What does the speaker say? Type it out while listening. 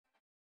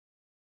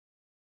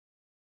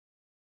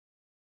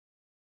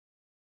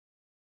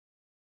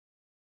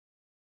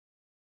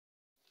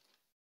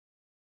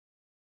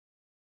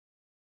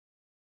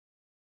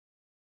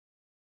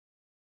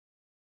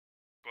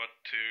squad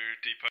to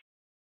depot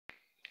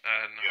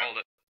and hold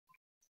it.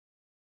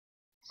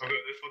 Okay,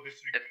 that's for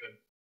district then.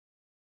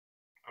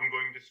 I'm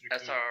going district.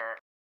 SR,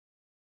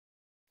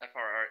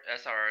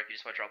 if you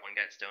just want to drop one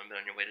guy at stone, but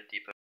on your way to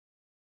depot.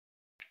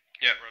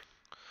 Yeah, right.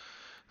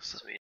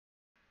 Sweet.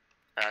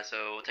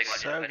 So we'll take a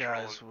So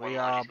guys, we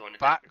are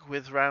back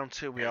with round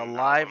 2. We are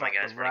live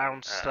at the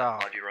round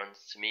start. Logi runs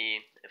to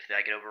me. If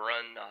I get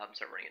overrun, I'll have them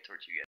start running it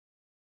towards you guys.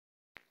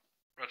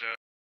 Roger.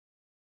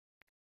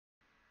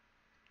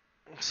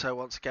 So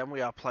once again,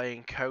 we are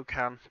playing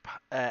Kokan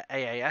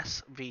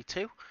AAS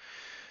V2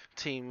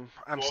 team.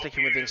 I'm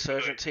sticking with the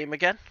Insurgent team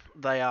again.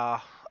 They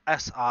are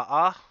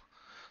SRR,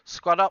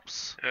 Squad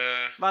Ops,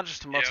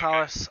 Magister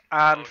Mortalis,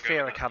 and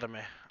Fear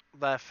Academy.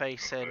 They're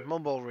facing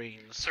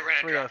Mumblereens,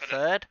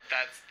 303rd,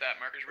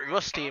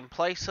 Rusty in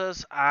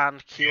Places,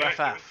 and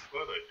QFF.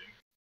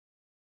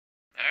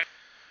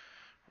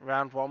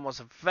 Round 1 was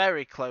a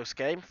very close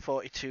game,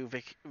 42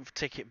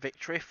 ticket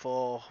victory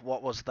for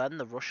what was then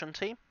the Russian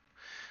team,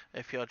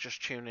 if you're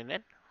just tuning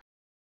in.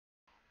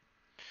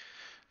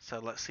 So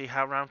let's see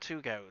how round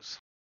 2 goes.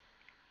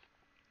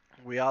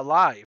 We are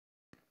live.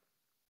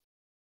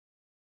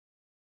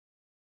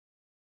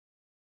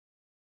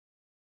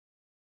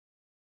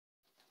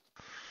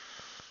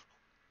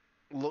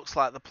 Looks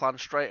like the plan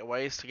straight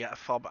away is to get a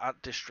fob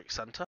at District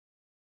Centre.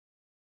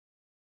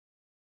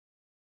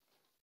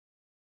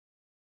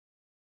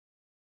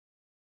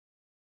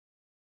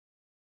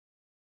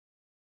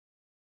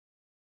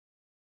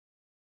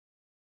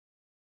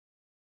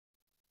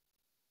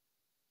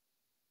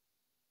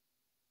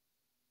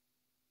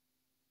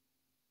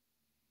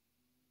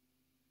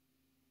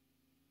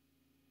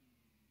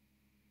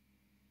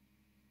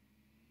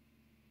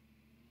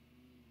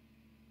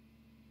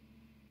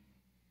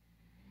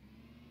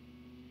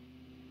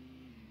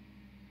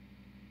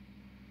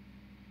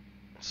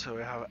 So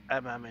we have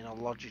MM in a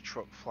Logi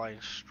truck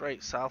flying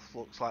straight south.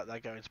 Looks like they're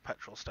going to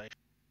petrol station.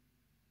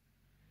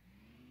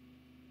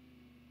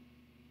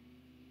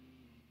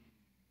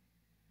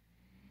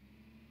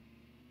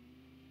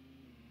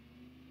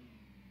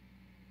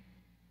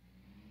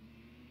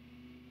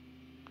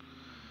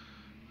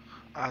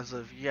 As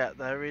of yet,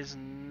 there is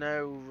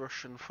no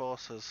Russian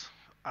forces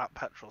at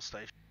petrol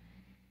station.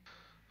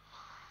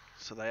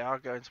 So they are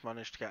going to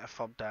manage to get a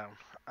fob down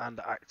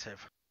and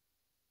active.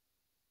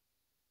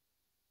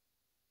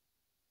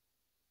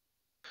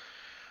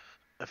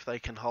 If they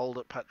can hold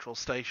at petrol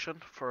station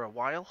for a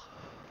while,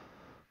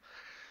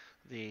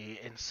 the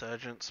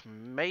Insurgents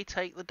may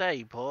take the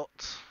day, but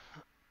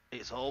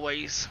it's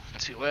always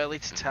too early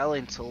to tell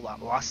until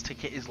that last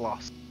ticket is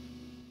lost.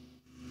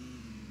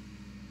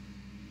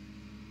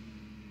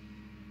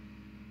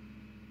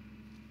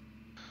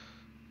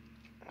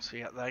 So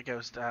yeah, there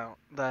goes down.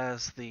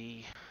 There's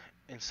the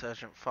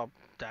Insurgent fob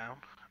down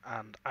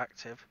and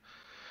active,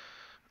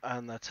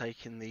 and they're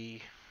taking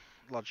the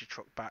Logi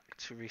truck back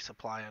to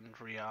resupply and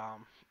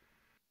rearm.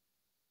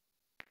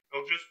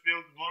 I'll just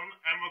build one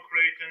ammo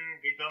crate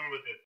and be done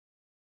with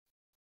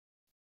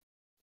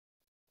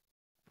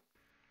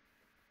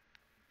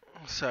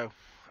it. So,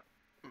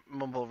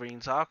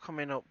 Mumblereens are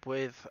coming up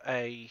with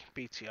a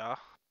BTR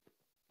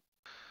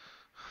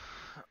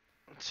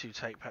to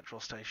take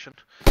petrol station.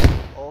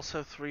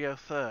 Also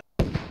 303rd.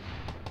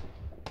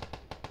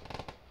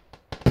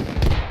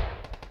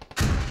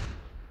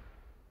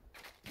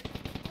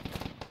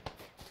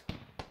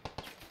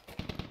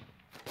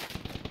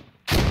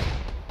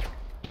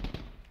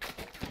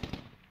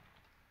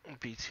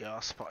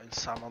 BTR spotting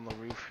Sam on the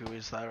roof, who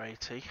is their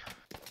AT.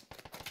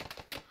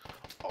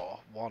 Or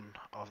one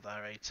of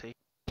their AT.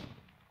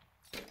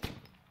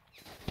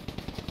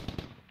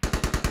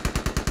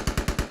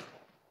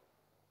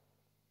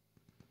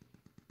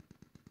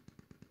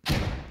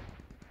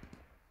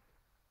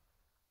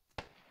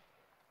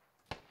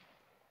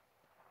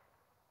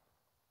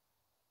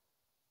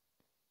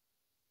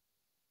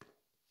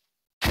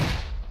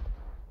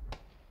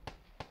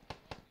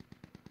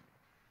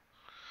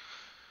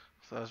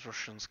 Those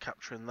Russians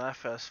capturing their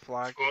first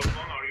flag. Squad 1,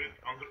 are you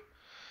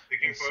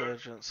taking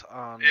Insurgents fire?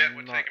 are yeah,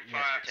 we're not taking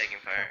fire. We're taking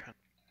fire.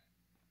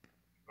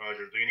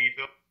 Roger, do you need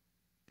help?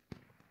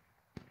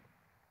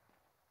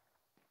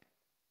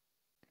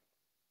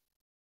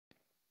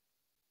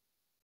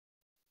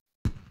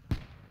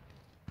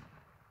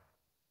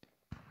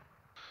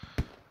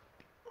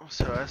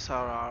 So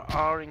SRR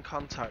are in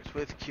contact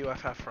with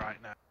QFF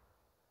right now.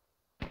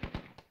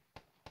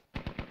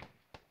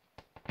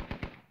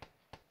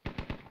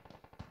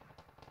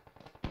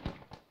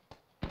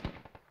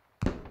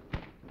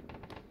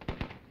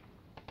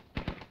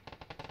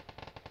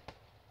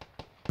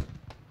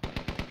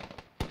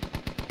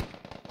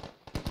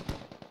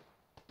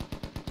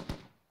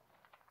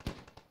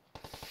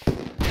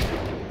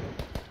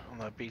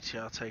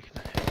 BTR taking a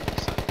hit,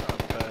 so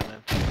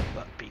burning.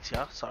 That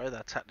BTR, sorry,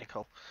 they're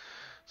technical.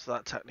 So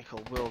that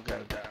technical will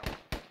go down.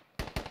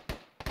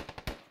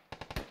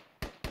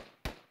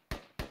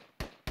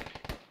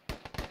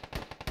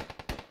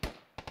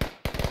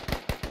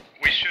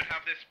 We should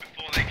have this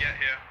before they get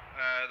here.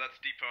 That's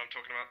depot I'm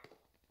talking about.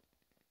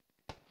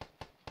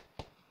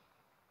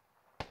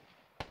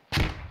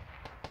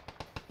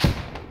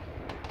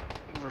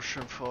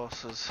 Russian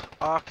forces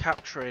are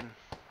capturing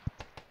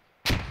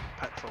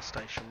petrol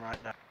station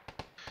right now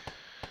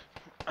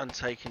and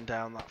taking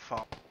down that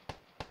fob.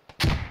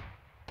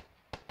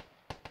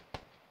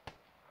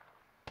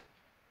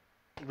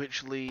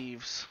 Which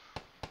leaves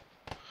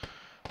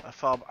a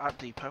fob at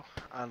depot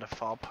and a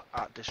fob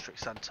at district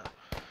centre.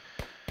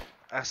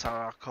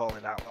 SRR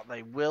calling out that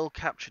they will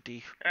capture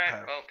depot.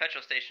 Alright, well,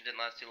 petrol station didn't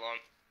last too long.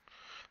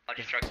 Bunch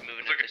of trucks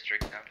moving to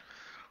district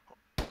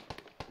now.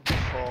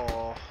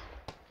 Before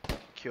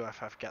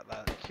QFF get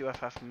there.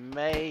 QFF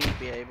may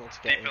be able to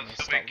get in Depot's and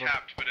still stop being them.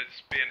 capped, but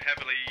it's being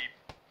heavily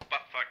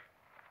butt-fucked.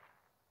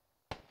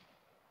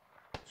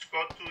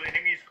 Squad 2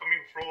 enemies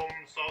coming from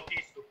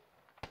southeast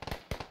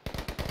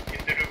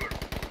in the river.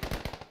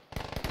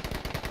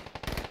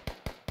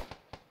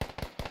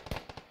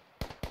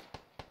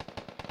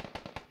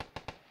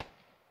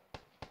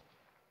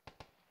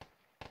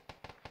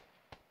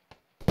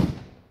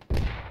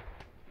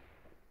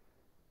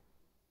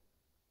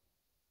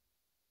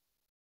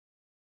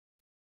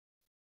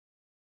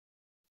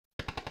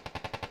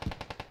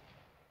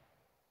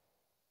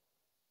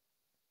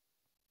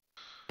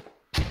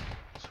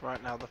 So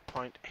right now the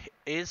point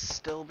is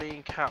still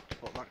being capped,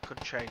 but that could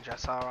change.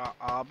 SRR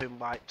are being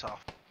wiped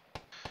off.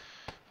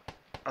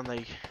 And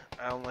they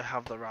only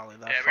have the rally.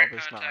 Their Yeah, fob we're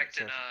is not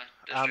contacting active.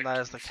 district And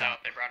there's the south.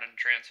 cap. They brought in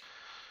trans.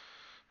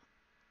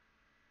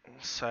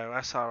 So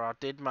SRR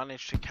did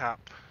manage to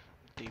cap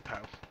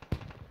depot.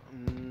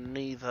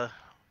 Neither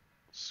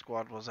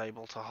squad was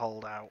able to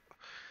hold out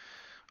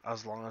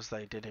as long as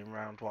they did in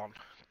round one.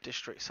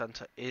 District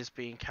Centre is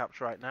being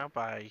capped right now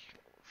by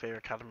Fear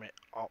Academy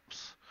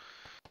Ops,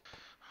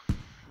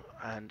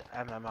 and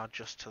MM are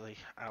just to the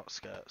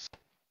outskirts.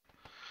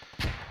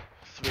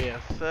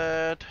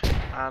 303rd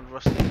and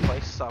Rusty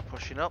Places are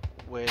pushing up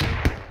with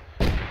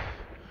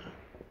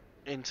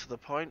into the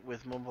point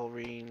with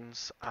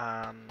Mumblereens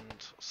and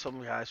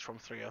some guys from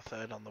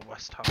 303rd on the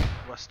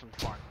western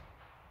flank.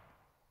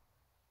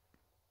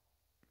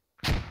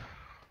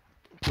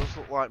 It does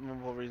look like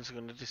Mumblereens are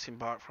going to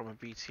disembark from a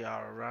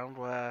BTR around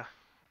where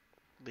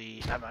the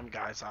MM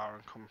guys are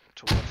and come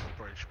towards the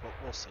bridge, but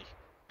we'll see.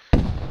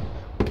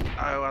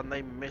 Oh, and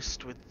they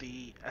missed with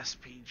the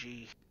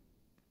SPG.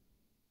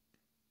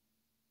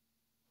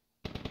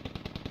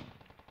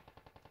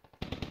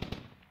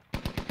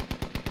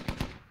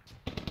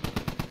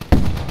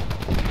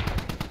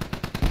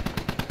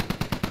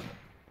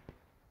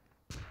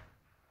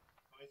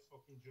 Nice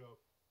fucking job.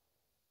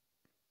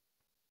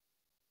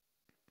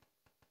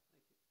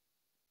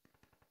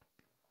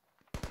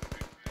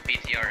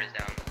 BTR is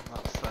down.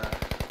 That's their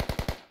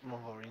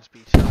Mumblereens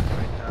BTR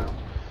going down.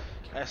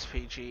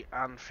 SPG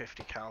and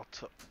 50 cal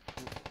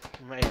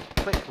made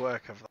quick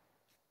work of that.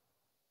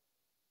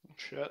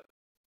 Shit.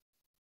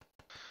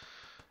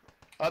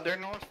 They're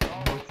north.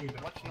 I'm marking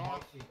them. Much I'm north.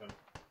 marking them.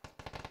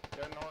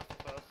 They're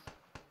north of us.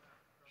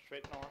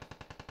 Straight north.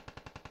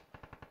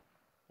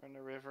 They're in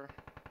the river.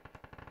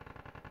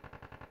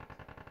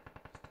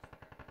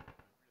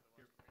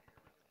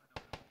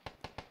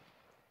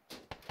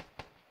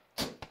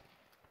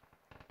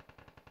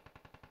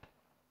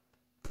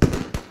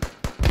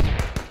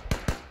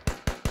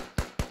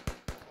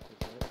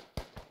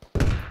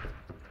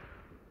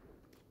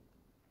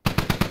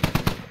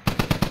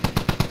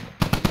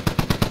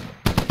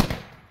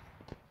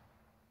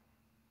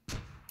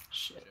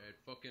 Shit,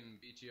 fucking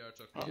BTR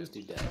took me Oh, out. dude,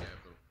 Be dead.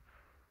 careful.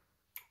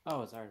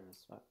 Oh, it's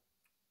Artemis. Fuck.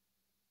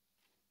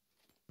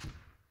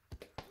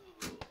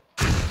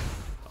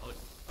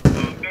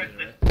 Guys,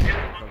 let's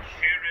everyone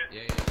share it.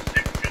 Yeah, yeah.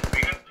 Section,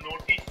 we got the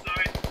northeast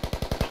side.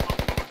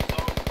 Someone cover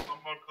south,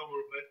 someone cover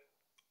west,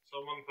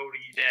 someone cover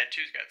east. Yeah,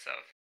 two's got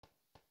south.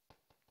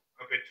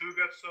 Okay, 2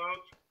 got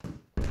south.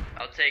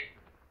 I'll take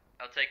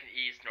the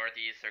east,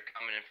 northeast. They're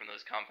coming in from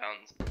those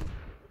compounds.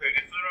 Okay,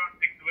 SRR,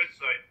 take the west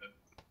side then.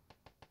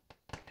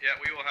 Yeah,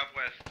 we will have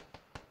west.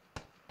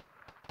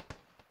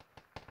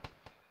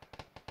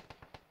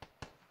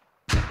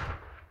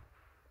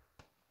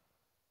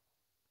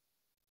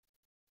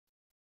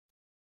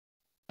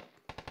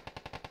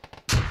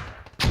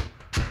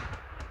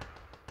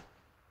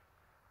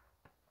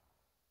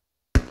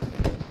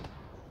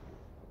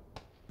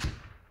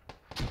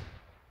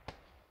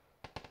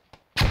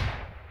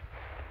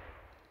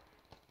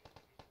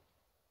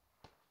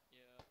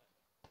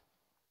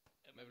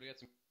 Maybe get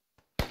some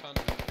fun.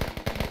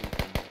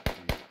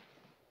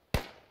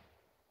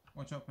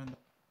 Watch out, Panda.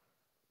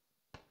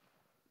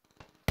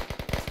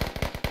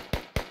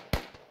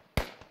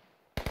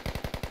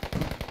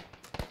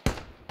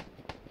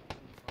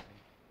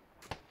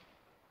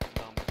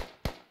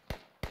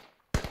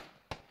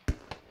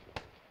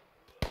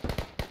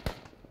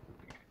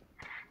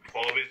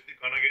 Obviously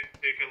gonna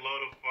take a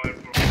lot of fire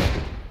from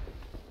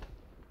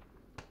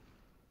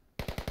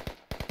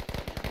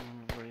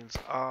Marines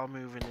are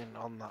moving in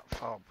on that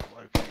fob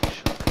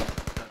location.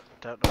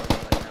 Don't know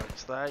if they know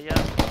it's there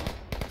yet.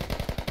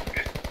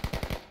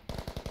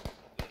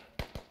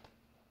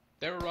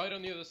 They were right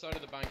on the other side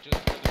of the bank, just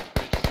where the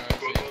bridge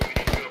starts. Well, we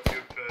need to up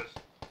here first.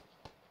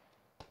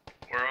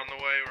 We're on the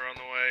way, we're on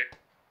the way.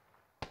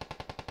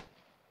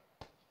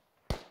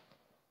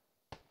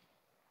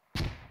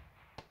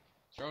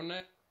 Drone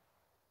net?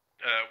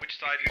 Which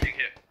side did you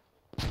hit?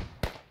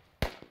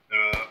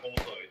 All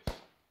sides.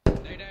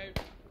 Laid out.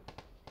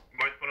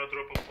 Might wanna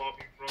drop a pop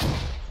in front of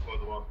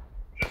squad 1,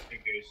 just in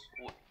case.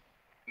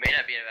 May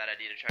not be a bad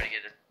idea to try to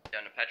get it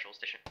down to petrol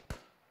station.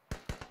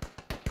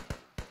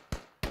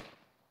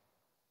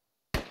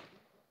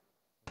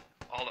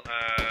 All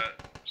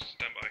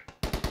stand by.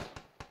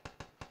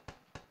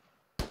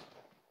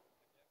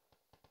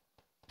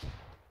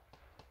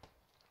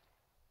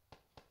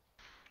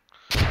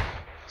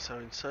 So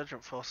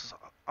insurgent forces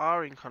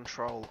are in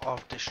control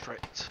of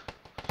district.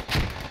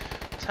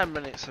 10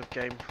 minutes of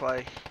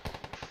gameplay,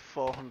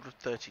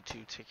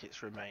 432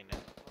 tickets remaining.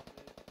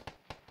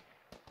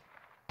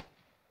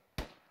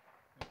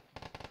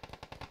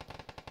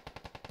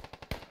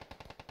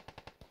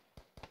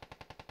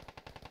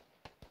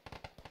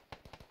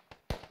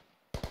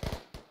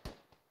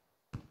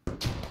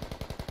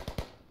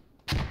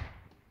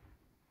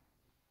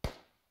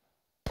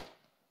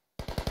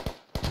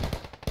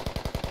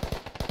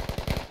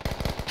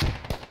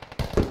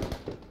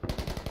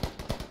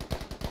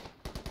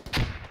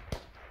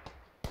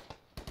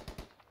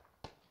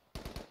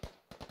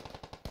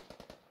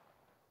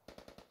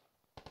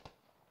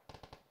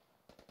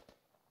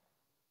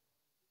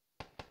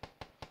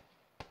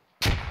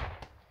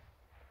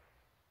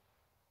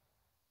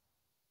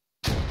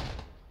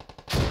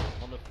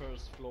 On the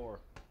first floor.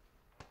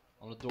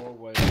 On the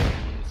doorway to the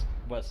east,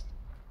 west.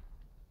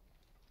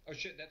 Oh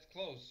shit, that's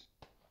close.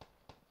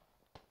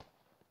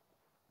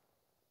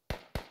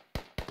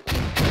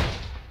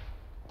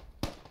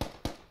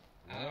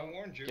 I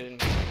warned you. Get in.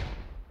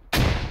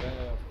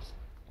 Yeah,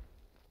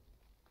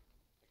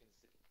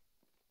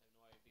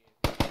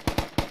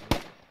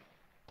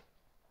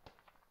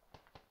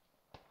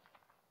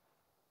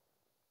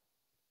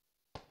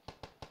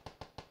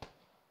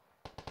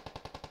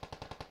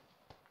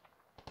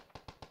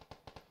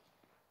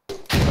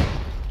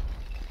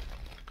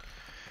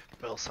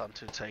 Bill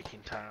Santu taking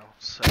down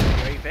Sir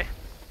Gravy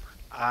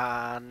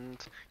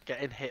and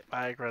getting hit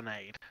by a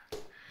grenade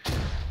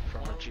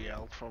from a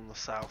GL from the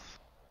south.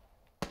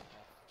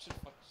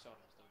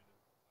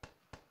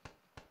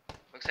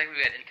 Looks like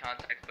we got in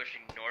contact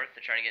pushing north.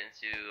 They're trying to get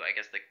into, I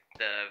guess, the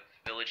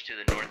village to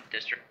the north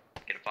district.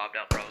 Get bobbed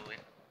out probably.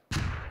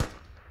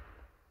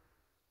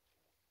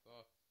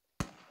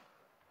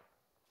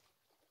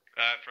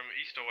 From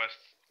east or west?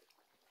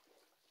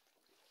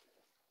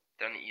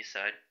 They're on the east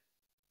side.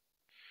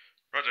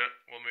 Roger,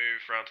 we'll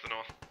move round to the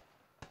north.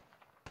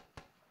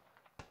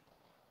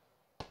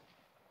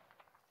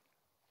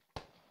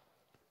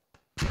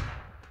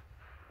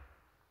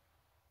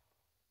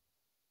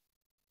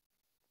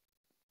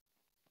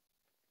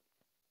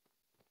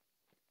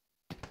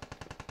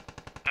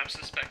 I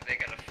suspect they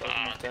got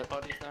a dead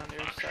bodies down there,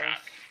 track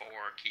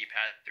for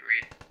keypad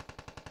 3.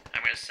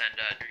 I'm gonna send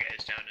your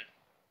guys down to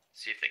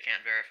see if they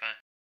can't verify.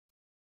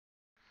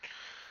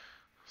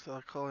 So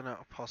they're calling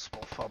out a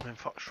possible fob in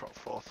Foxtrot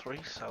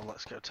 4-3, so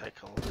let's go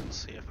take a look and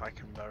see if I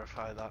can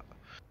verify that.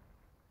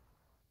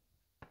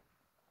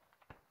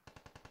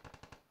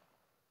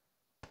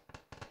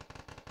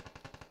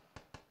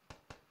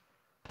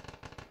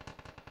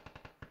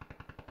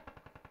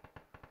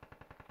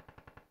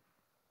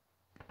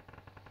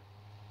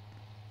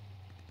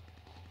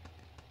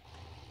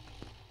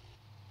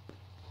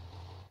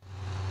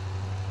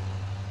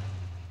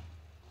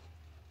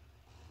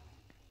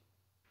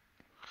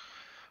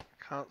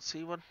 Can't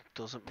see one,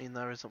 doesn't mean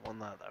there isn't one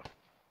there though.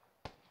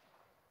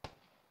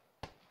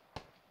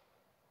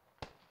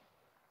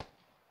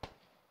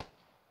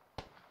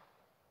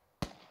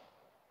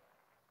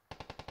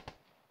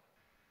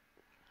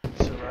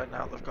 So right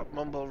now they've got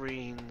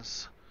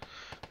Mumblereens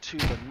to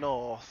the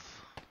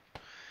north,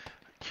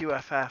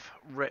 QFF,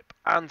 RIP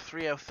and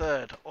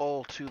 303rd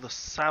all to the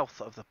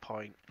south of the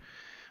point.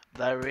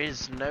 There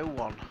is no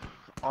one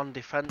on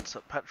defence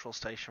at petrol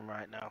station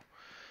right now.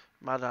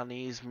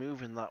 Madani is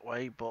moving that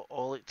way, but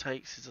all it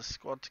takes is a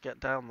squad to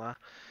get down there,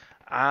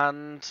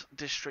 and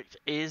district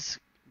is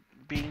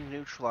being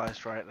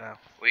neutralised right now.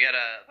 We got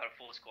about a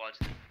full squad to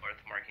the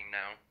north marking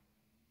now.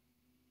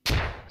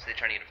 So they're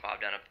trying to get a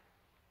fob down up.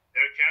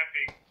 They're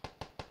capping.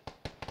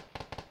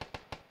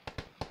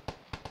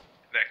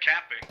 They're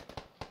capping.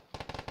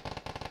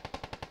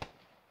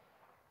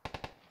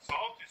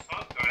 Salt is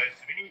salt,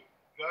 guys. We need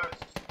guys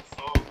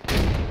salt.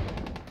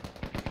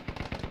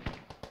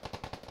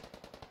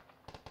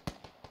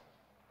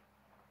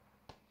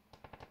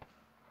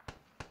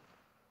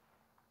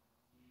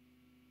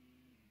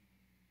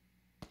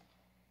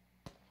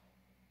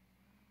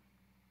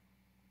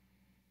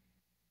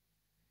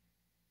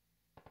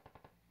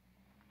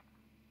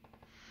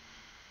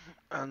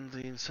 And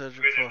the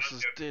insurgent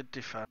forces did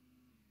defend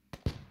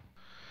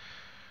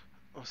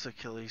with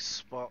Achilles,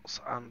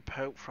 Spots and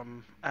Pope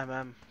from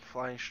MM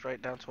flying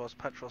straight down towards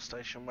petrol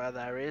station, where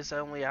there is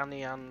only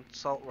Annie and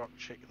Salt Rock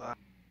Chick there.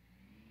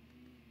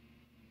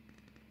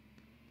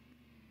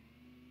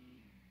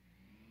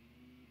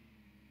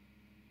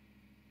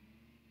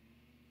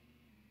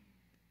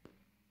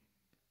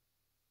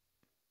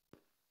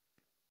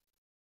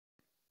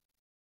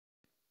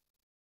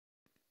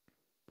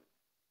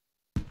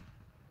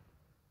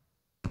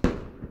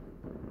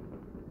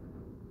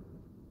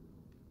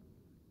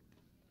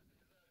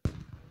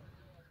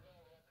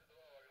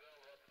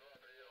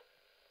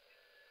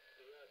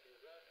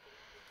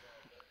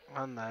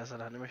 And there's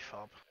an enemy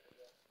fob.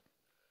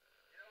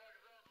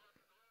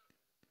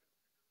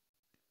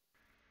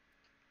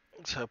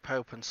 So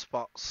Pope and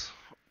spots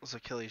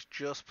Achilles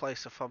just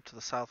placed a fob to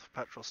the south of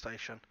petrol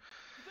station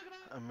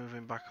and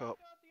moving back up.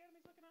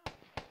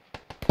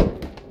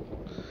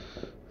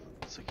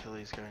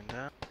 Achilles going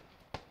down.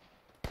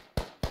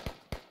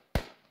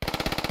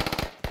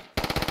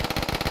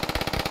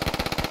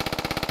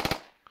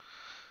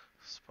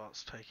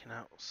 Spots taking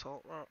out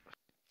Salt Rock.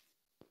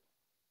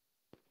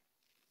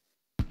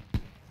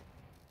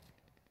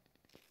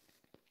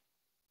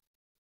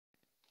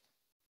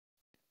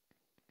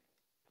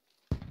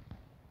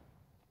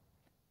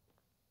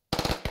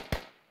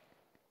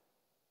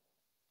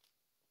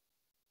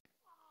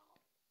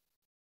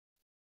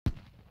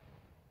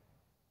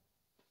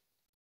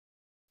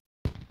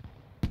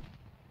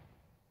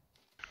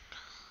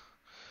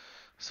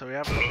 So we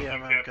have got the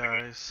MM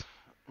guys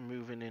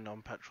moving in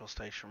on petrol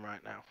station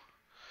right now.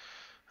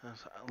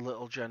 There's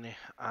Little Jenny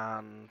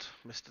and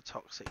Mr.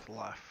 Toxic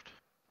left.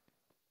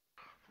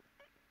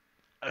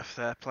 If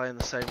they're playing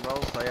the same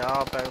roles, they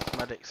are both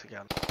medics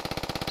again.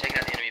 Taking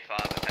out the enemy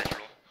fob at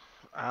petrol.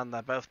 And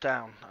they're both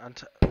down.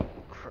 And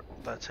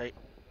they're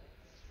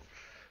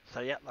So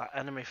yeah, that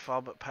enemy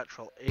fob at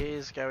petrol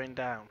is going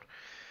down.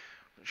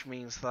 Which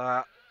means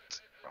that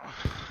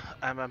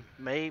MM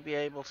may be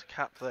able to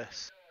cap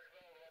this.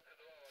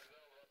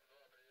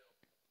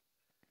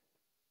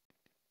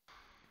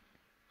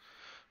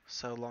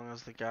 So long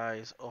as the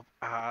guys up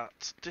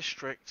at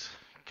district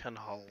can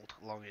hold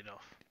long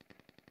enough.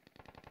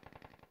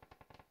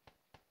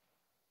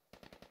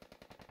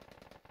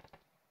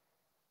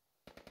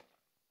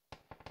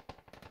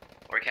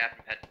 Or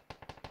Captain Pet.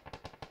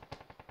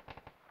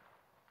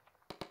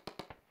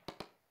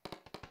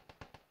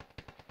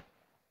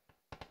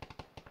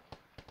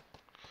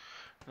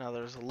 Now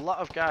there's a lot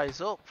of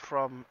guys up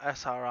from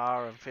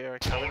SRR and Fear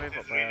Academy,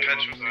 but they're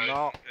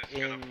not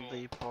in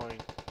the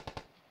point.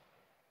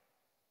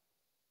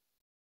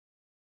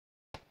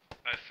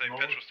 I say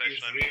petrol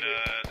station, I mean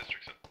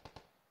district center.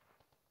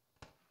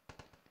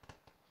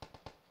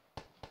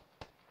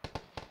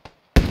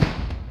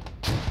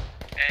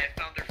 Hey, I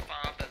found their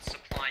fob that's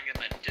supplying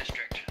them at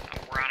district.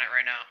 We're on it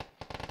right now.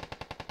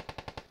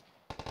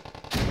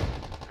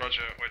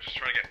 Roger, we're just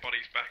trying to get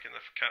bodies back in the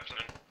cap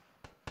zone.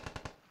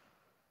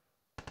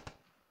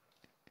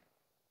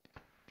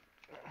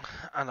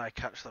 And I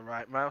catch the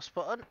right mouse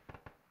button.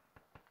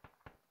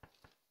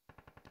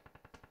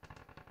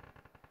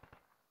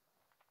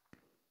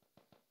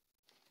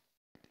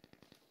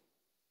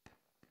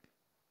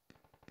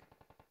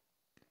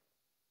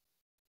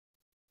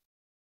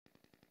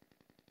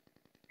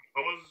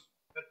 How was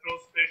petrol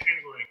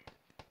station going?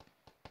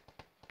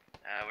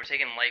 We're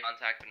taking light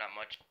contact, but not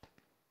much.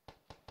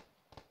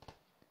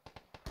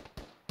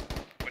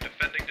 We're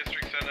defending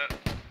district center.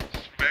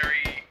 It's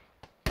very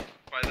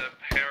by the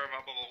hair of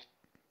our balls.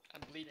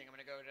 I'm bleeding. I'm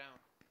gonna go down.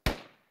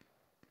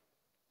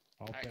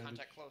 Alright,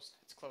 contact close.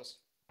 It's close.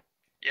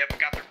 Yep, we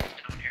got their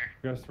down here.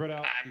 You gotta spread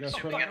out. I'm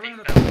assuming we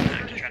got the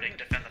defense to try to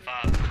defend the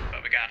fob,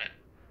 but we got it.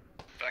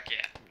 Fuck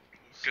yeah.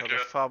 So the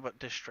fob at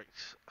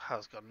district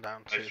has gone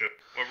down too.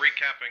 We're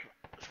recapping.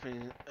 Which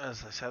means,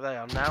 as I say, they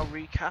are now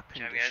recapping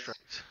Jam, guys.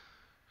 district.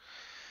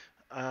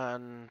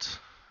 And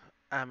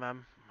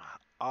MM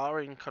are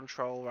in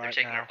control They're right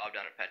taking now our fob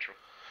down at petrol.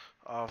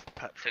 of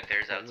petrol. Took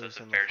theirs but out, so it's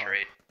a losing the fair fob.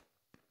 trade.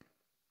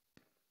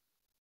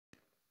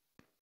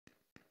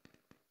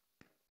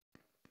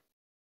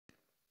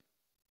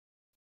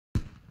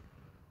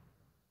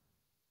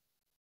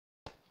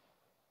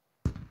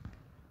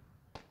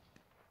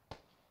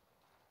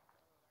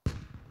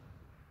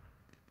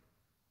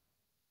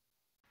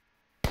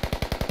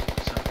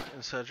 So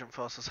insurgent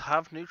forces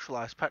have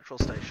neutralised petrol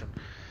station.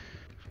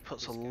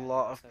 Puts a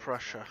lot of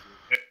pressure.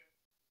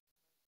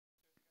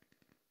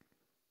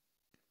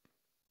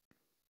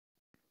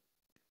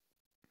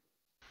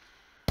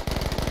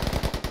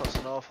 Puts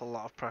an awful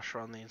lot of pressure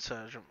on the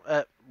insurgent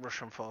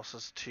Russian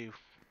forces to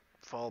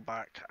fall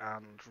back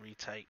and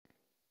retake.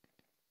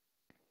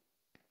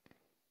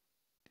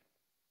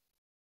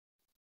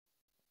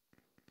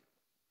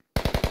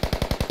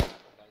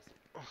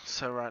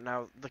 So right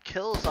now the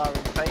kills are in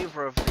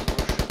favour of the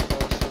Russian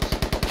forces,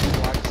 but the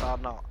flags are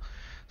not.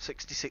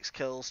 66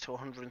 kills to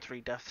 103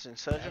 deaths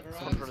insurgent,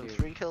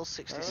 103 kills,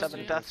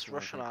 67 deaths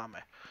Russian army.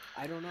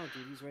 I don't know,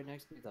 dude. He's right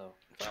next to me though.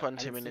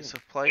 20 minutes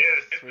of play,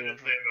 Yeah,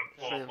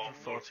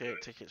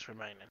 348 tickets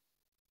remaining.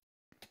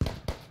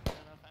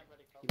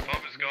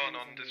 Fob is gone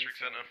on district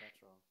center.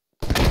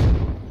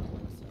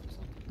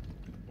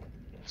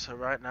 So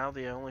right now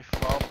the only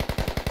fob,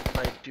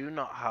 they do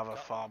not have a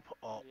fob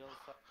up.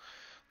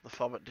 The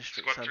fob at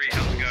district Squad centre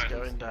 3, how's it is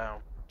going? going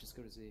down. Just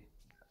go to Z.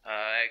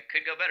 It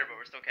could go better, but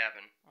we're still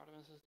capping.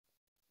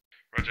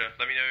 Roger,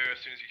 let me know as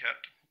soon as you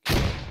capped.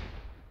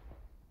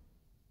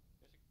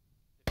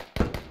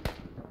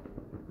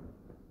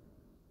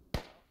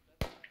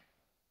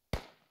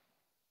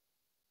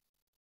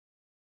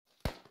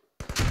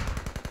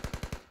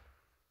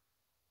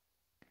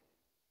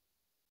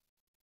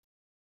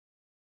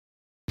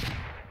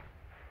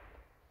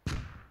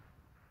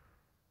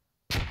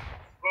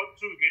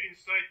 2, get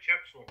inside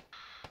capsule.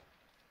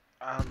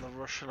 And the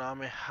Russian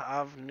army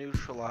have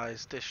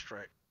neutralized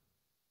district.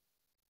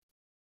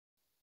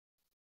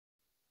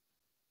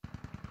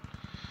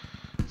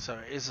 So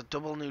it is a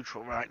double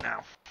neutral right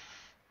now.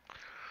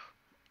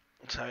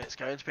 So it's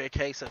going to be a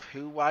case of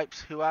who wipes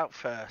who out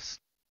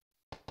first.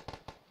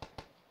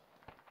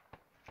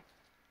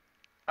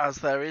 As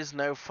there is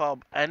no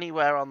fob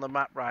anywhere on the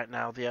map right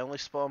now, the only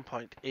spawn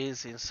point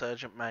is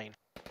Insurgent Main.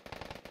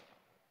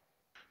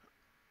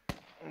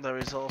 There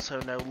is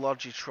also no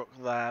Logi truck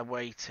there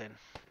waiting.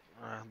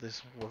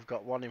 We've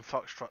got one in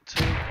Foxtrot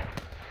 2,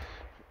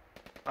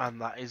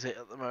 and that is it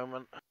at the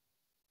moment.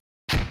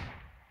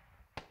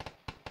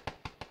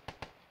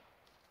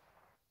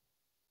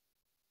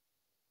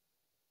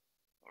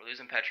 We're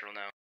losing petrol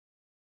now.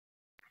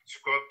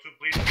 Squad 2,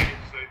 please get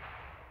inside.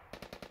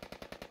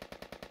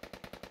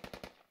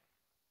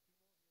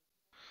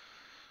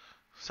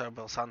 So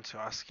Bill Santo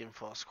asking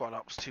for squad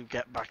ops to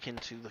get back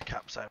into the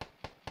cap zone.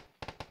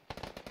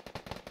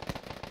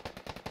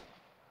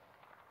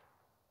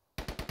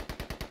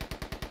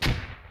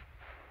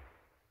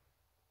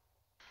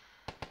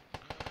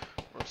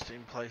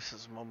 Rusting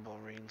places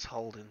Mumblereens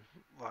holding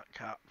that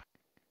cap.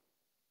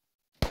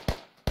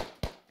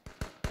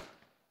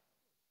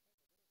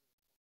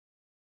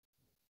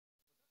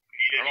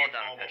 We're all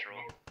down on petrol.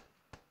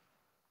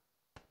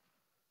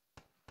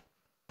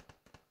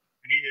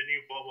 We need a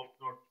new bomb up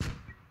north.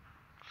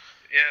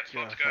 Yeah,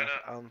 fob's going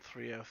up. And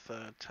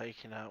 303rd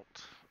taking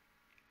out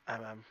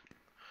MM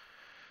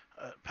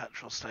at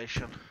petrol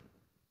station.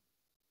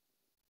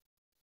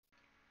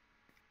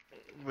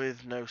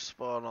 With no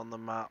spawn on the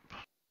map.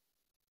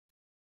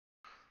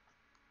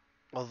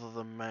 Other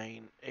than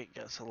main, it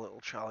gets a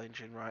little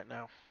challenging right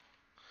now.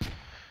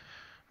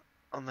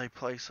 And they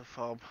place a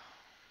fob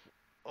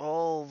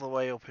all the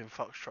way up in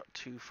Foxtrot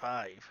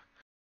 2-5.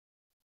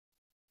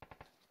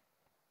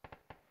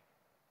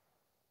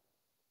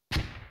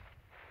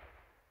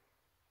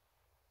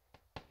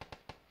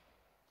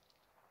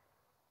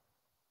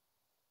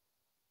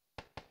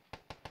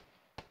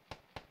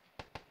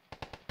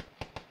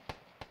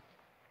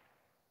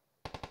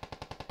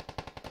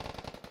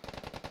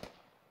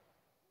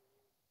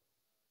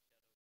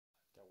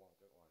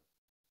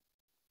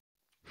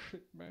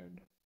 Shit, man.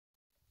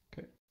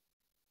 Okay.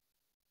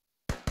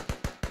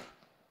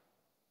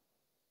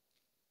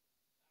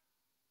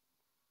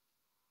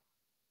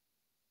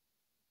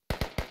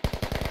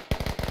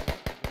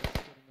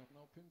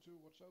 Now pin 2,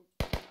 watch out.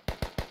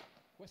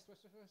 West,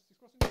 he's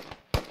crossing.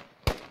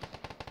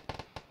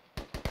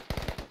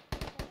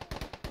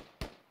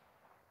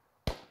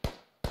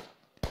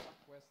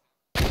 West.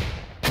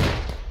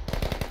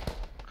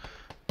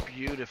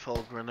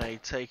 Beautiful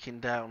grenade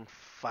taking down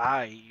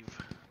 5.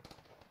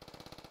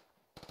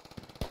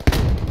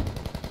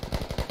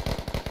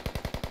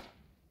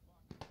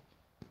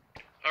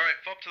 Alright,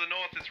 fob to the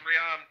north is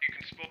rearmed. You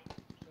can spot.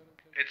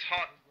 It's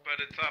hot, but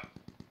it's up.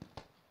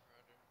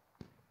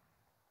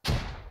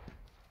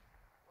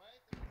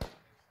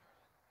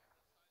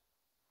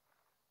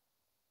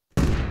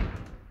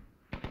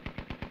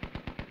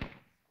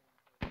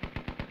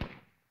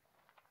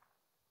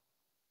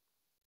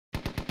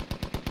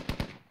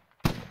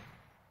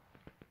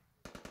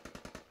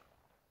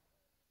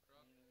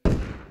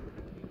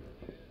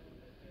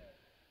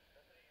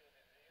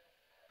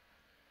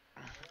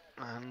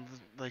 And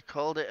they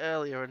called it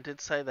earlier and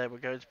did say they were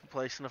going to be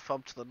placing a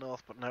fob to the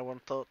north, but no one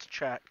thought to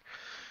check.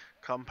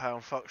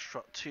 Compound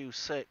Foxtrot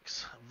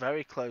 2-6,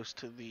 very close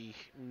to the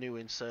new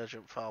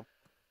insurgent fob.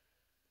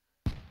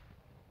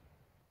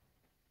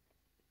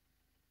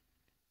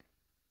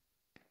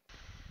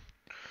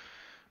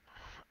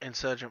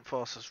 Insurgent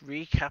forces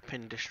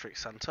recapping district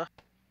centre.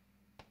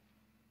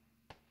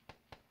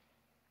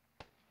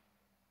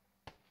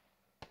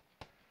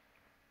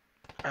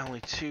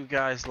 Only 2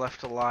 guys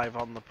left alive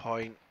on the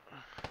point.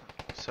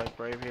 So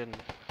Bravian,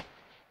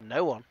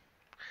 no one.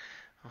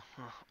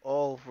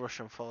 All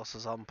Russian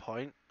forces on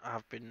point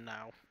have been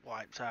now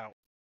wiped out.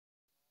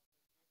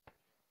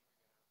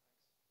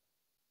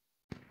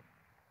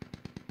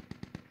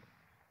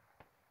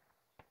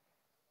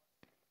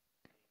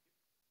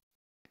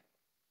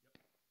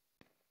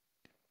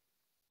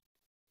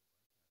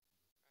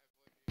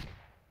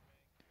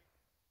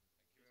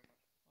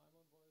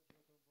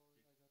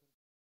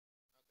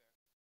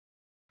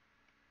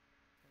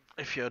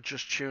 If you're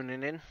just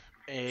tuning in,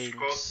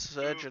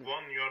 Insurgent, you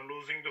are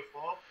losing the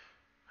fob.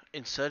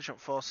 Insurgent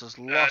forces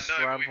lost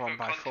no, round we've 1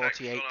 by got contacts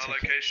 48 on our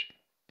tickets. location.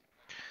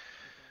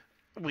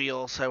 We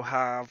also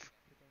have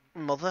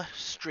Mother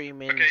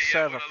streaming Okay, yeah,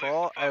 server we're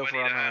not 4 losing the fob, I over need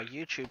on a our hand.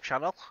 YouTube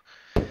channel.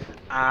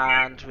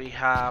 And we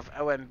have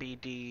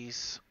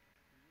OMBD's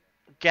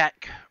GEC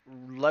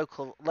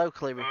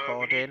locally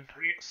recording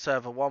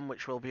server 1,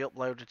 which will be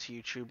uploaded to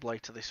YouTube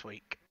later this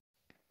week.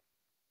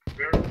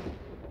 We're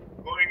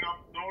going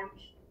up north.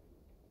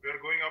 We're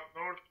going up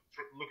north,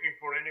 looking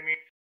for enemy.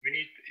 We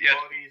need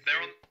bodies. They're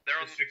on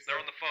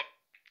the fob.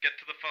 Get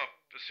to the fob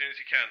as soon as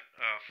you can.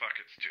 Oh fuck,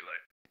 it's too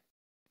late.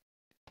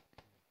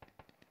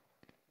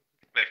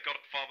 They've got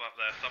a fob up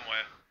there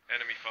somewhere.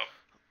 Enemy fob.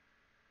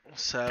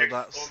 So Check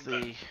that's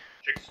stone the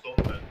Check stone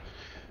then.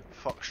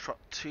 Foxtrot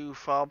 2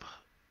 fob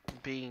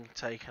being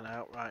taken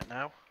out right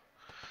now.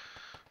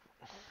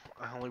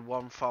 Only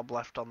one fob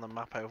left on the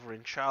map over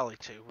in Charlie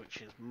 2, which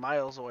is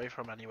miles away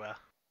from anywhere.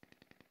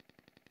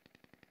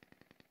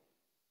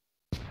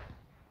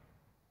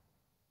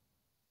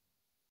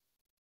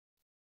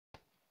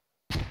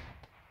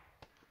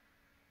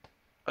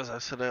 As I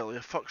said earlier,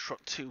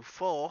 Foxtrot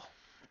 2-4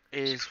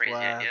 It's is a crazy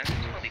where idea. the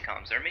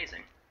Multicoms, they're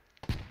amazing.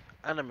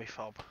 enemy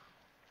fob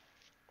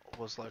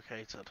was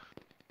located.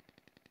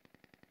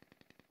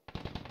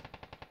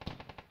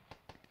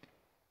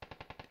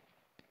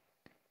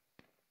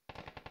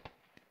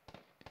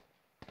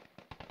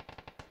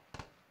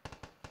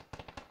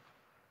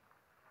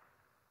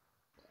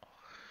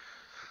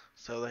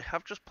 So they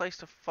have just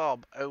placed a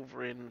fob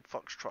over in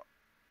Foxtrot,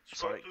 Squad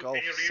sorry, 2, Golf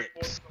can you 6.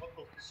 reinforce out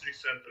of district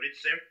center?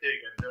 It's empty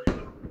again. There is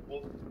a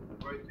wall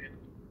right in.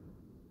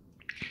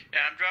 Yeah,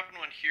 I'm dropping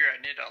one here. I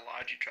need a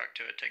Logi truck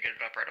to it to get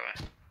it up right away.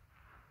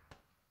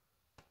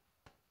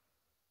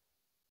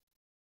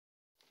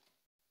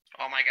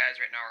 All my guys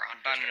right now are on.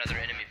 Found district.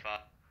 another enemy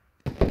fob.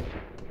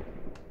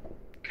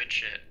 Good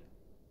shit.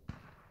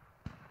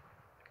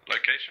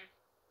 Location?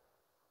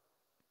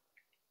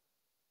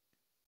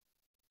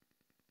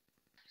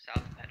 South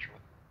of Petrol.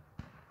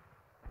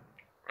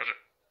 Roger.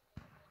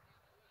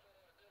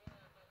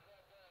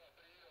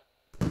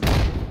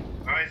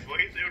 Guys,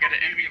 wait. We got an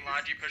enemy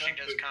Logi pushing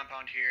to his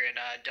compound here in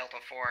Delta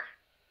 4.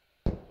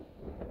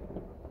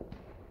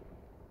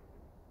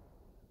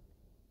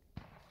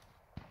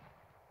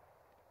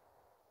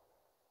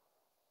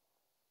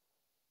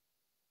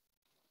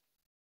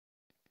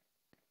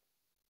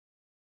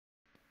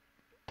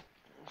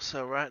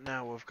 So right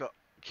now we've got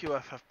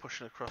QFF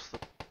pushing across the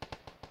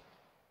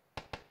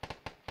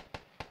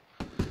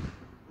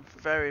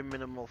very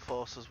minimal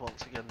forces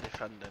once again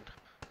defending.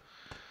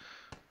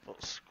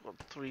 But Squad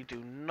 3 do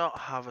not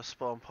have a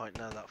spawn point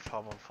near that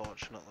fob,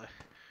 unfortunately.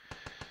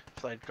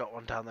 If they'd got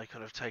one down, they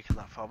could have taken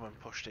that fob and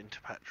pushed into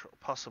Petrol,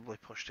 possibly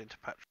pushed into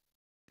Petrol.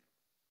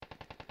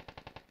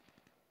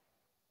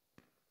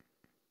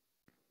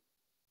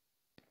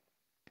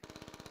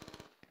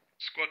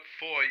 Squad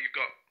 4, you've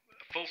got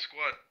a full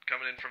squad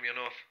coming in from your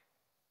north.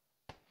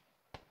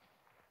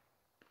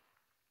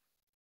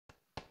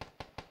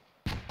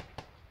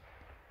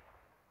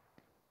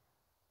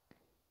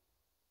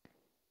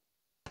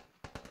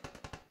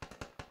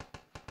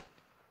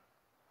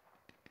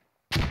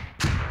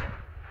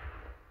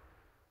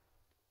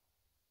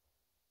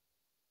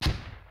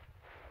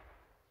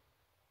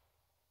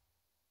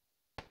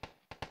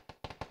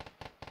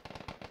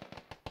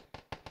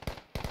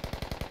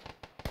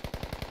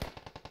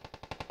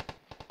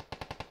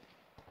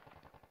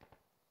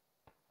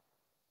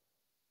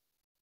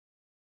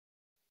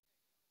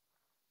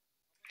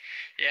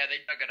 Yeah, they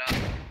dug it up.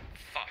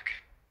 Fuck.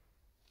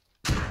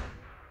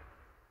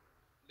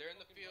 They're in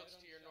the fields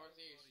to your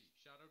northeast.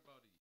 Shout out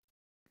buddy.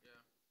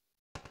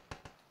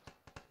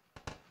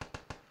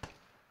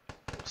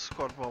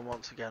 Squad 1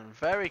 once again,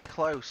 very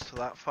close to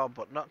that fob,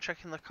 but not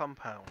checking the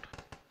compound.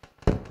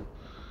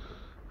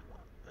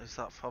 Is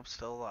that fob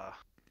still there?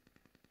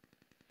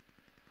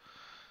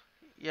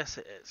 Yes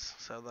it is.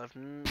 So they've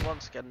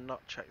once again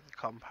not checked the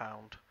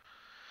compound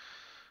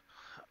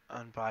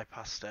and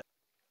bypassed it.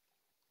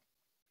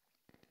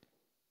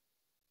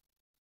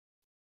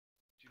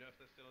 Do you know if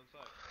they're still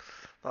inside?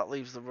 That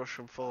leaves the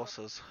Russian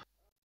forces.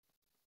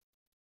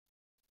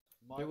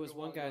 There was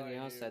one guy on the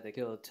outside that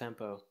killed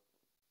Tempo.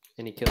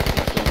 And he killed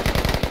him.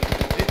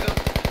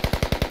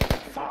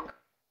 Fuck!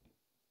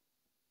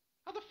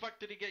 How the fuck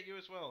did he get you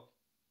as well?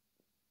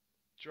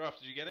 Giraffe,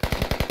 did you get it?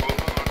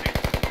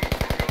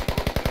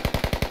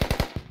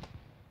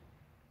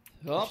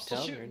 Oh, still tell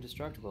them shooting. they're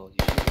indestructible.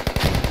 You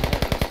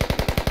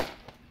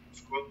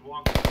Squad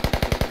 1.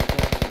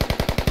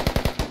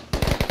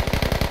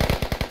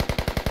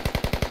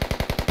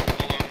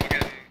 Hold on, we're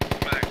getting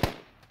back.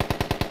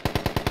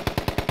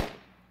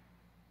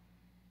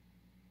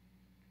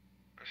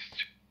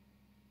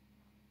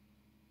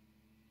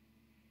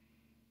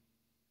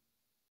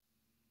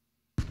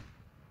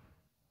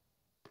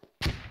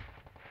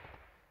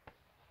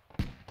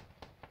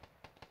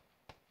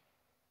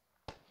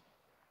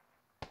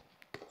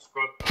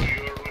 Squad 2,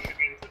 you are rushing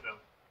into them.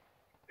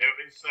 They're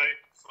inside,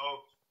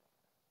 south.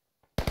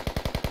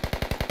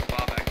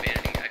 Fob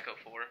activating Echo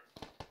 4.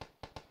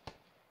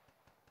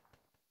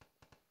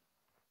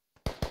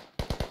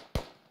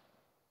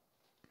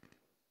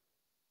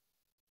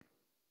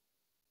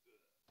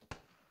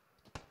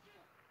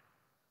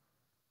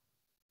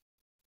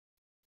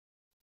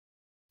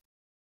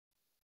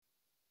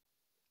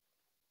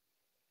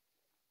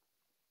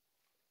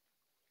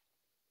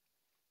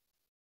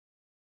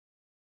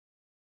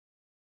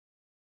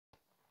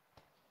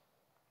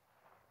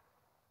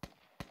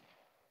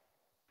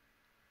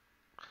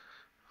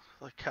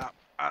 The cap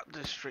at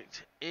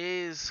district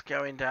is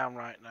going down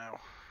right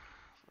now.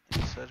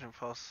 Insurgent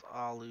forces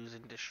are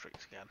losing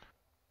district again.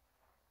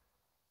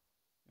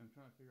 I'm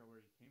trying to figure out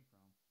where he came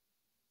from.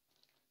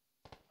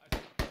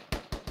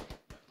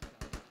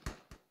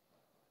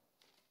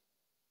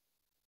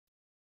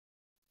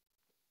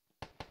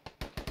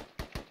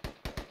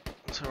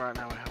 So right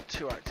now we have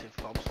 2 active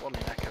fobs, one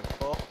in Echo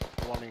 4,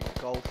 one in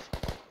Golf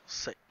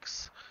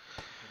 6.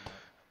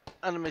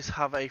 Enemies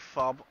have a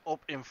fob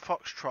up in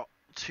Foxtrot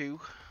 2,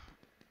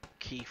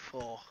 Key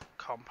 4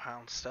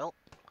 compound still,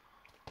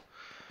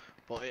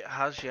 but it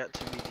has yet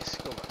to be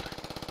discovered.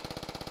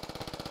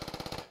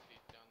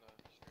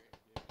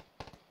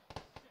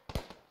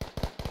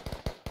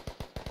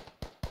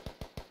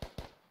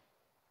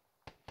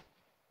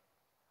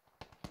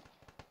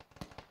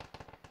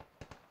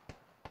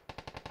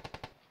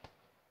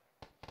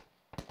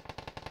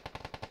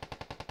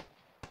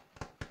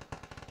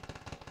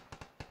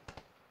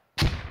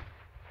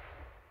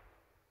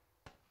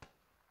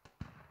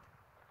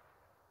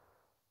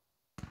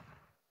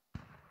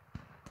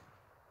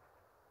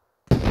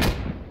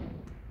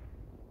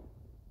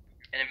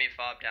 Enemy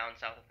fob down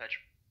south of Petra.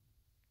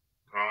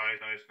 Right,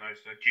 nice.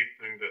 Keep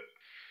doing that.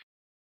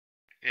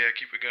 Yeah,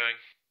 keep it going.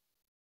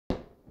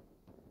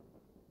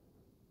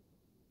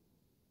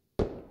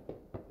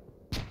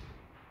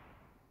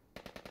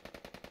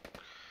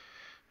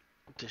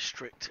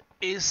 District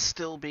is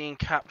still being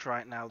capped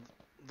right now.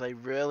 They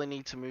really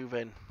need to move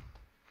in,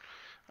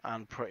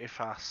 and pretty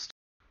fast.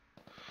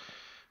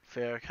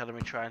 Fear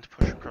Academy trying to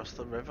push across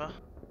the river.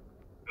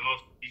 They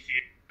lost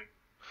CCFN.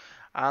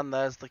 And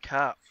there's the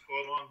cap.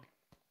 Squad 1.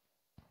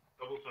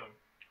 Double time.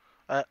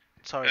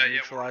 Sorry, Yeah, we're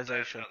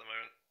neutralization. dead at the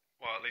moment.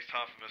 Well, at least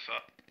half of us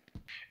are.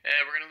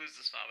 Yeah, we're gonna lose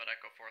this fob at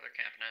Echo 4. They're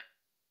camping it.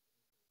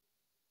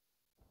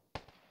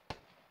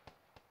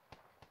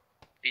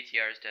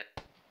 BTR is dead.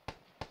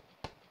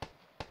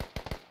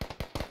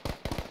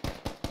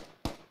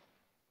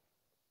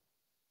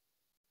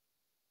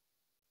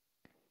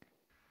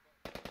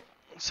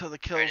 So the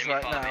kills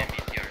right now,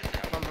 BTR is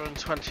down.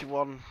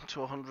 121 to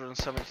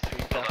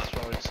 173 deaths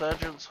for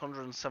insurgents,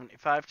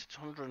 175 to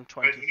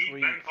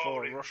 123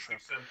 for Russia.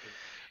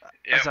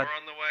 Yeah, As we're I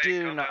on the way.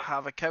 do not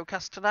have a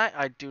co-cast tonight,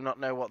 I do not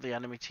know what the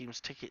enemy team's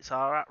tickets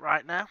are at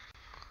right now.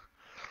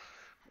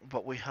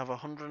 But we have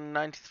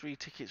 193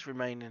 tickets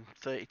remaining,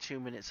 32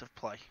 minutes of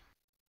play.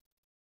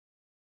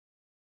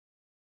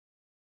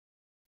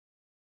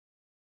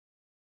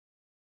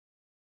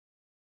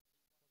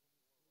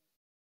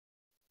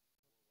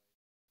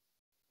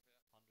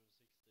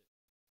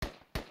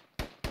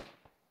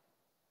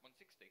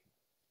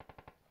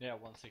 Yeah,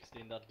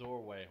 160 in that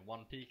doorway.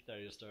 One peek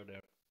there just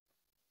earlier.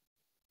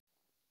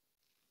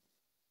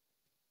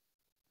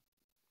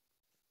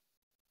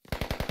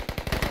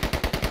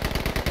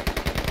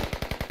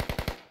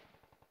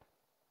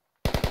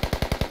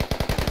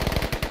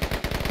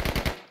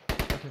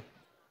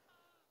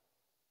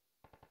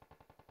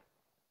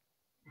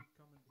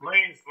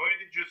 Planes, why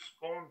did you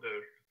spawn there?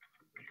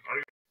 Are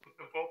you put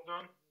the fob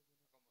down?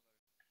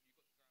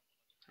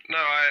 No,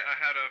 I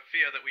had a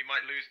fear that we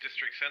might lose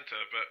District Center,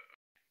 but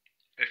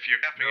if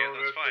you're capping it,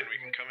 that's fine. We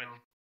can come in.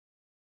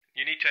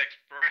 You need to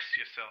express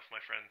yourself,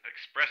 my friend.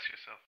 Express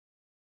yourself.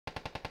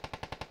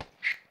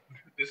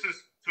 This is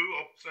too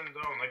ups and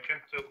down. I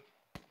can't tell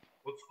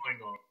what's going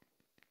on.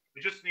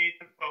 We just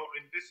need power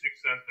in District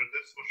Center,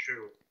 that's for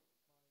sure.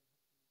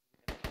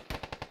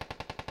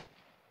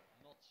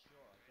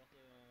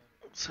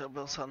 So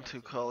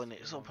Bilsan2 calling it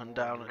is up and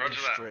down at Roger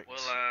District. that.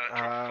 We'll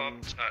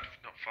drop fob,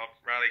 not fob,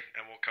 rally,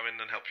 and we'll come in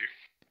and help you.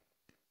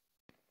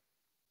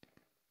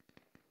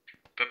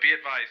 But be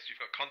advised, you've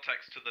got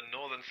contacts to the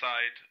northern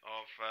side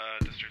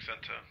of District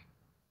Center.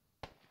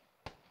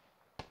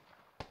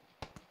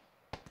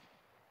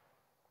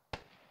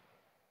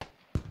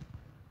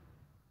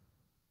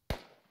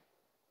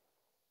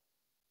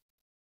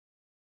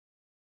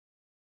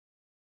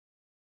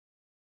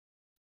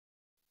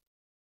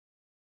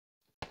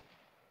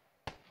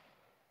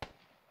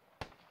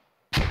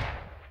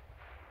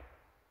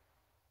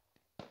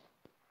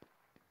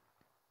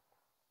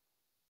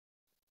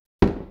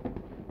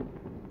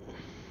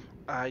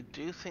 I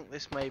do think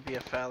this may be a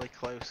fairly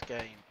close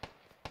game.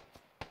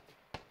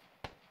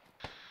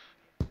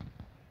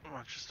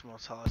 Manchester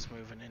Mortalis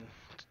moving in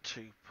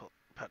to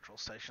petrol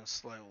station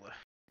slowly.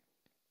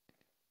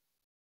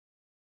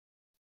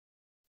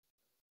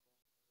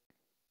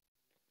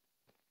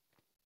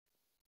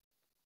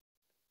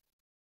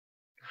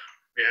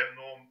 We have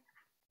no...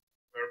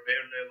 We're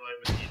barely alive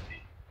with ET.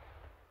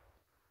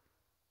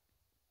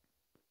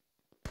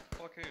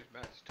 Okay,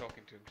 Matt's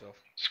talking to himself.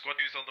 Squad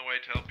 2's on the way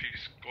to help you.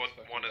 Squad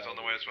 1 is on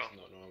the way as well.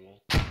 Not normal.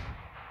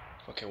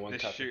 Fucking one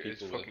This tap shoot is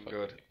people fucking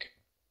good.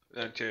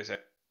 Cheers. 1,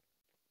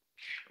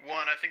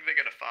 I think they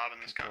got a fob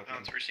in this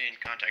compound, so we're seeing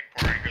contact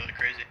pouring really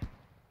crazy.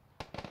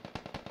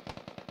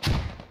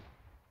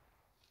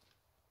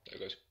 There it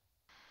goes.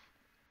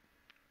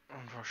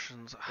 And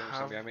Russians Don't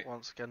have behind me.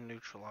 once again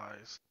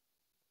neutralised.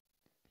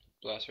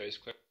 Blast race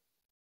clear.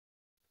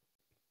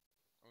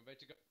 I'm about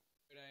to go.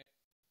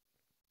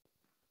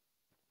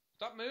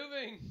 Stop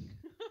moving!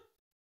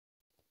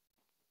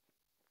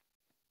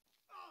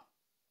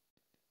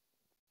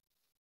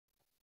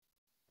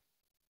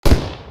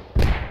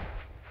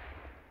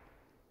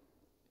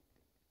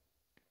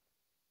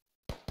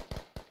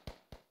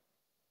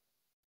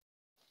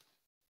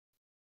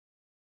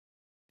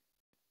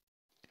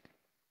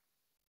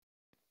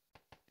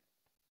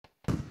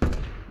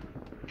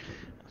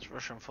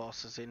 Russian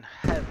forces in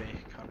heavy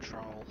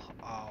control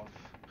of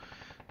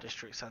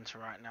District Centre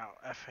right now.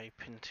 FA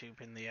Pin 2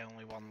 being the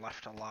only one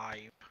left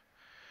alive.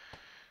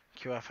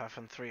 QFF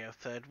and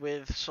 303rd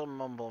with some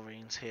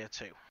Mumblereens here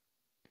too.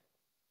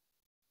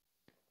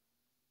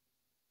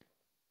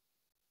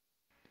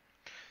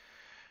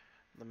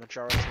 The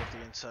majority of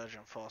the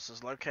insurgent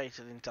forces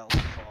located in Delta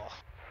 4.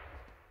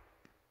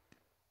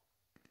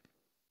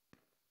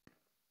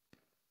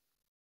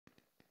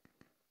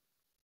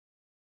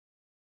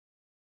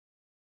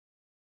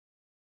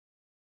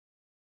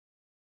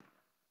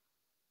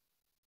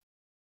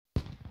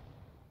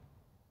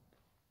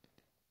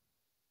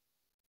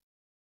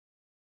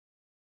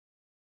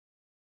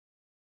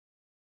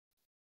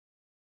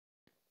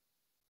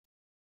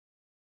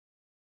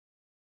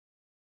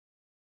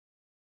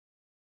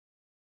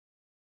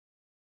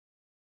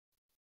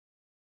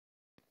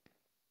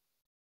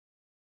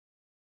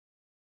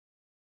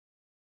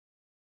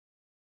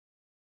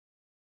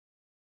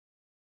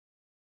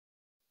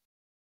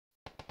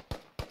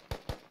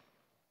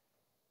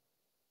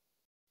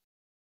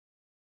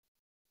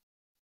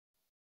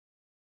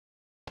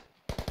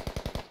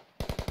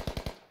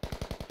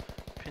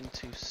 Pin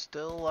 2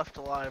 still left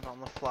alive on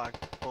the flag,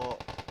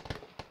 but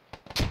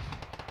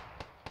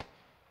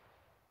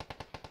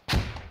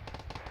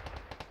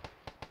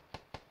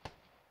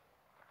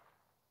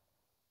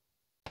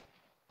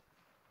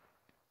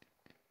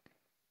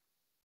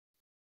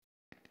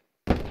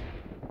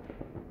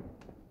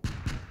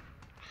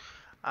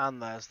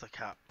and there's the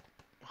cap.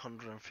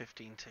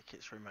 115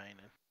 tickets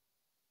remaining.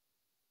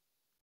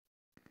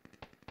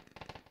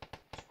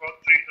 Squad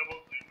 3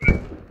 double 3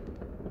 back.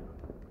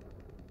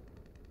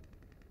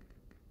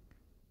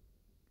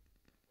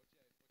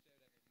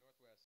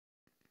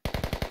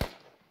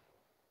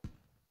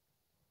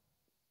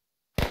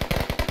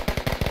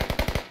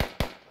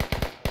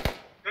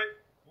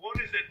 What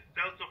is it,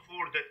 Delta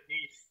 4, that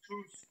needs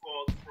 2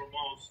 squads from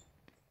us?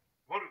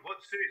 What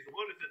series?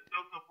 What is it,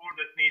 Delta 4,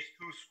 that needs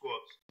 2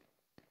 squads?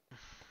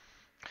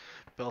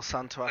 Bill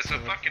Santo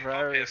asking the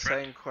very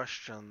same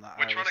question that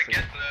we're I was trying to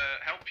thinking.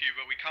 help you,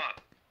 but we can't.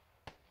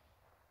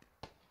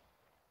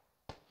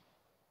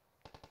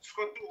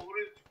 Squad 2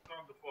 already took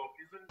down the fog,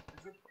 isn't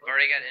We've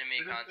already got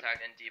enemy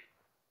contact and deep.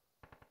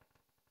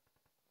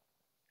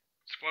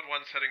 Squad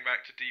 1's heading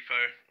back to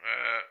depot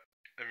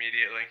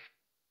immediately.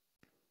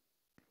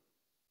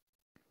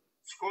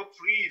 Squad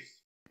 3's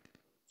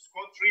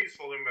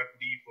falling back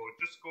depot.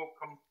 Just go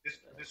come this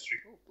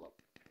district.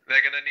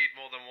 They're gonna need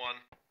more than one.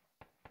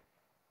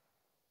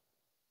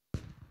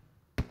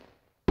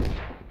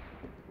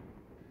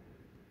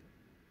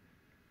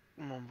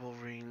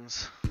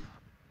 Mumblereens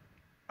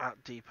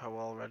at depot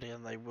already,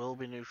 and they will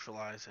be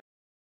neutralising.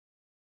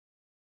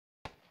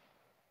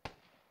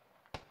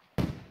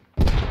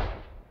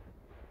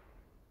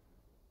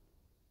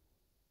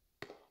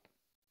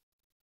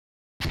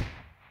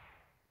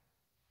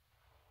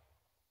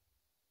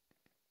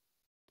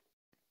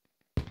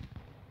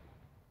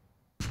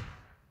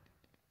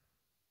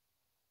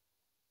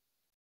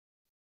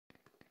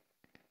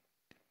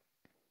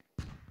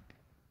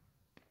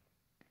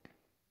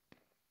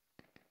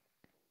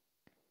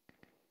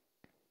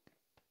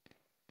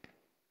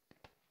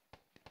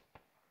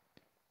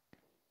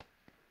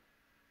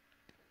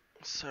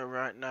 So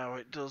right now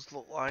it does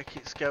look like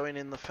it's going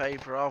in the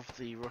favour of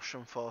the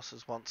Russian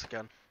forces once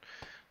again.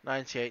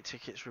 98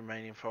 tickets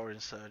remaining for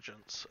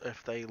insurgents.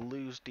 If they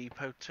lose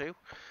Depot 2,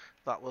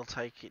 that will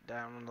take it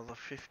down another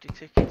 50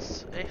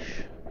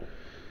 tickets-ish.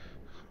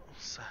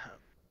 So...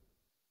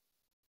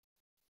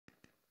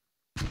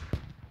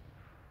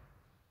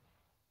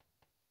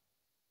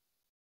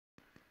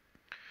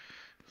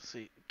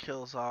 see,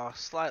 kills are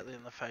slightly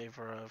in the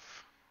favour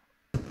of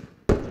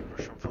the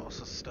Russian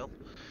forces still.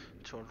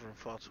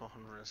 204 to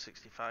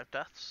 165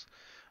 deaths,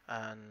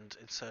 and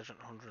insurgent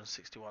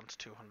 161 to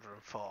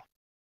 204.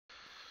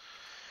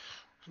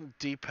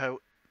 Depot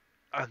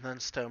and then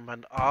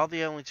Stonebend are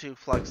the only two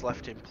flags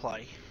left in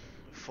play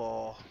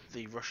for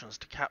the Russians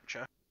to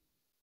capture.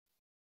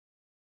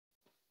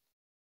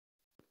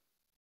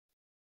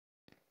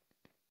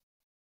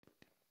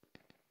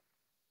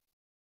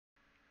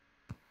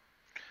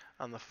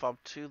 And the fob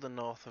to the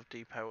north of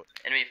Depot.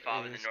 Enemy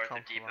fob in the north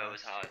of Depot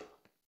is hot.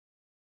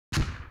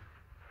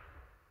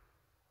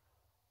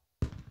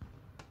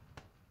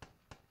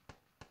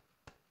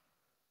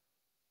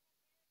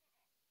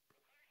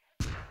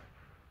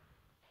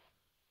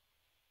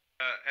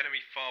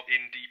 Enemy fob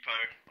in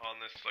depot on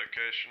this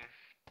location.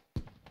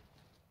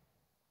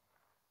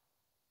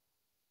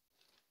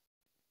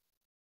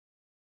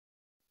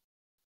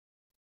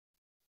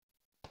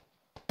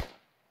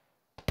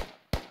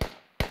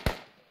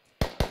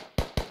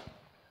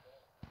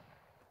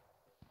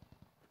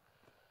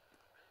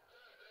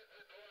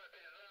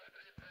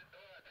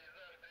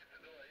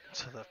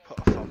 So they've put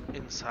a fob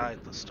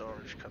inside the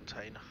storage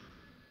container.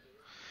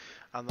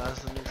 And there's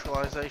the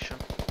neutralisation.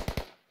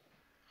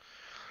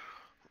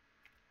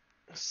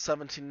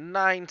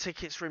 79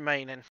 tickets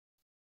remaining.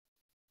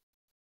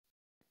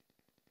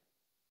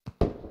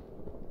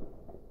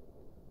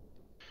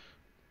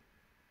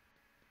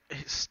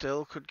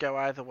 still could go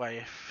either way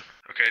if...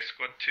 Okay,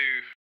 squad 2,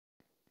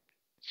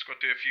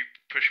 if you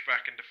push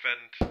back and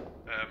defend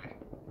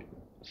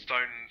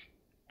Stone,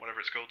 whatever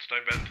it's called,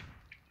 Stone Bend,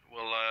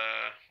 we'll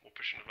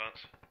push in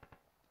advance.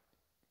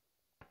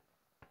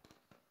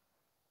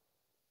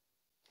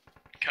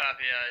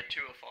 Copy,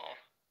 2 will fall.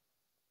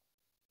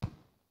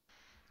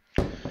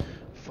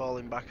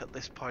 Falling back at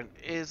this point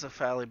is a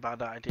fairly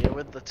bad idea.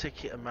 With the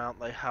ticket amount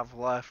they have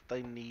left,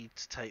 they need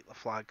to take the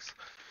flags.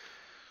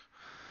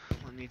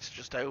 They need to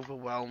just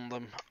overwhelm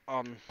them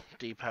on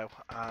depot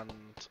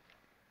and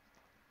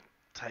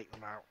take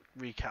them out,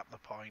 recap the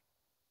point.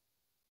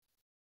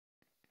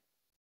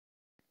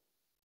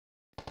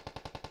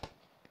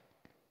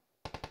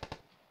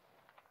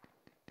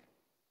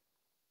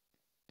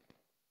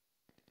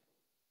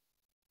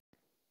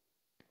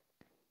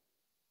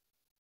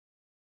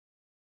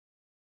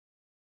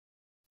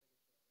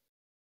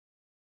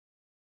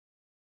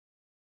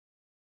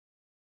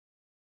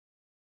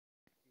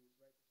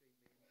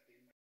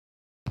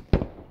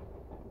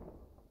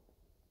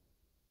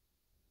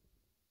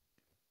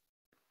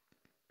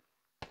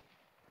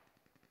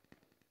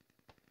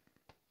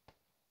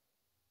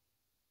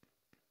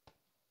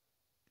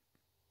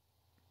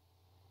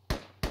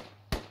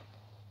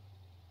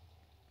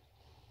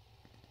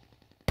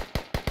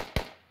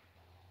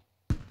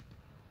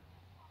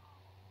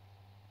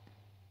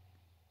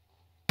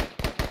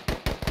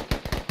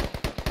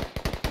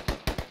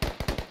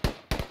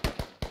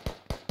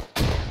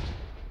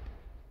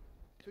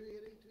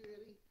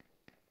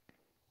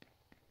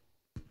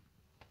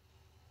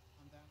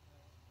 I'm down.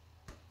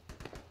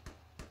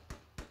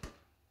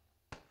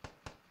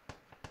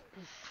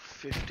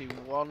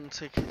 51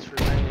 tickets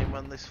remaining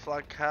when this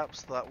flag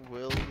caps. That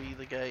will be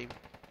the game.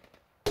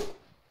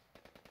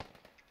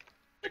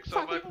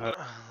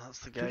 That's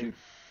the game.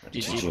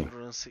 GG.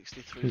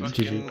 163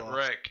 Fucking lost.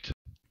 wrecked.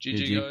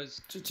 GG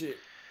guys. GG.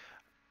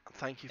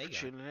 Thank you for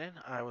tuning in.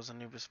 I was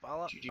Anubis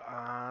Bala,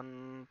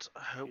 and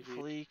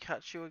hopefully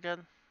catch you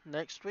again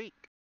next week.